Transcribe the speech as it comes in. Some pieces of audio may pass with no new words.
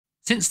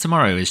Since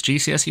tomorrow is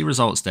GCSE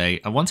results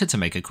day, I wanted to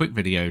make a quick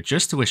video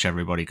just to wish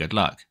everybody good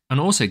luck, and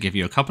also give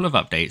you a couple of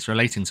updates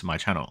relating to my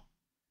channel.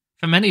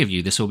 For many of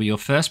you, this will be your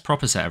first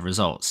proper set of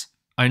results.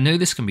 I know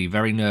this can be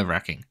very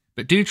nerve-wracking,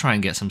 but do try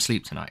and get some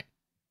sleep tonight.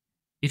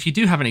 If you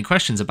do have any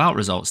questions about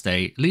results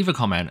day, leave a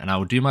comment and I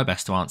will do my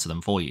best to answer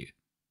them for you.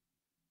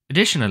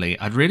 Additionally,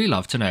 I'd really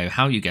love to know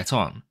how you get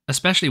on,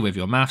 especially with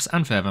your maths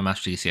and further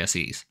maths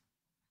GCSEs.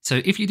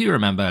 So if you do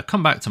remember,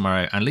 come back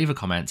tomorrow and leave a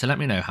comment to let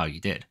me know how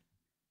you did.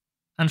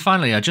 And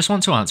finally, I just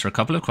want to answer a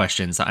couple of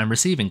questions that I'm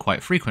receiving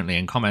quite frequently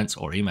in comments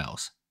or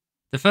emails.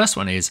 The first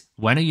one is,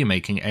 when are you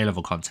making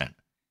A-level content?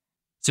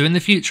 So in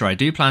the future, I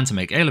do plan to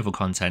make A-level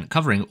content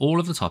covering all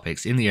of the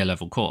topics in the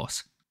A-level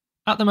course.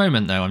 At the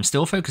moment though, I'm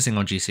still focusing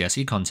on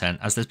GCSE content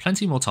as there's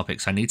plenty more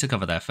topics I need to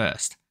cover there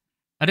first.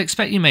 I'd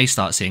expect you may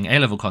start seeing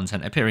A-level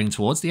content appearing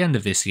towards the end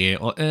of this year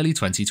or early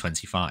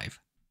 2025.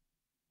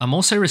 I'm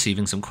also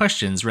receiving some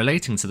questions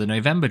relating to the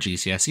November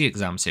GCSE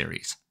exam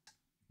series.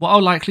 What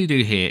I'll likely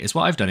do here is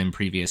what I've done in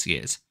previous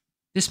years.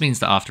 This means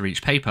that after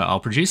each paper, I'll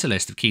produce a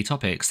list of key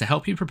topics to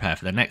help you prepare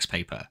for the next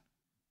paper.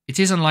 It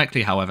is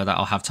unlikely, however, that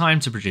I'll have time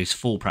to produce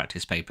full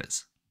practice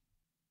papers.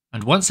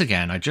 And once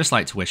again, I'd just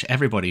like to wish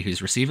everybody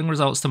who's receiving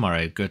results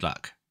tomorrow good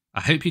luck. I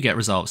hope you get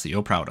results that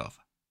you're proud of.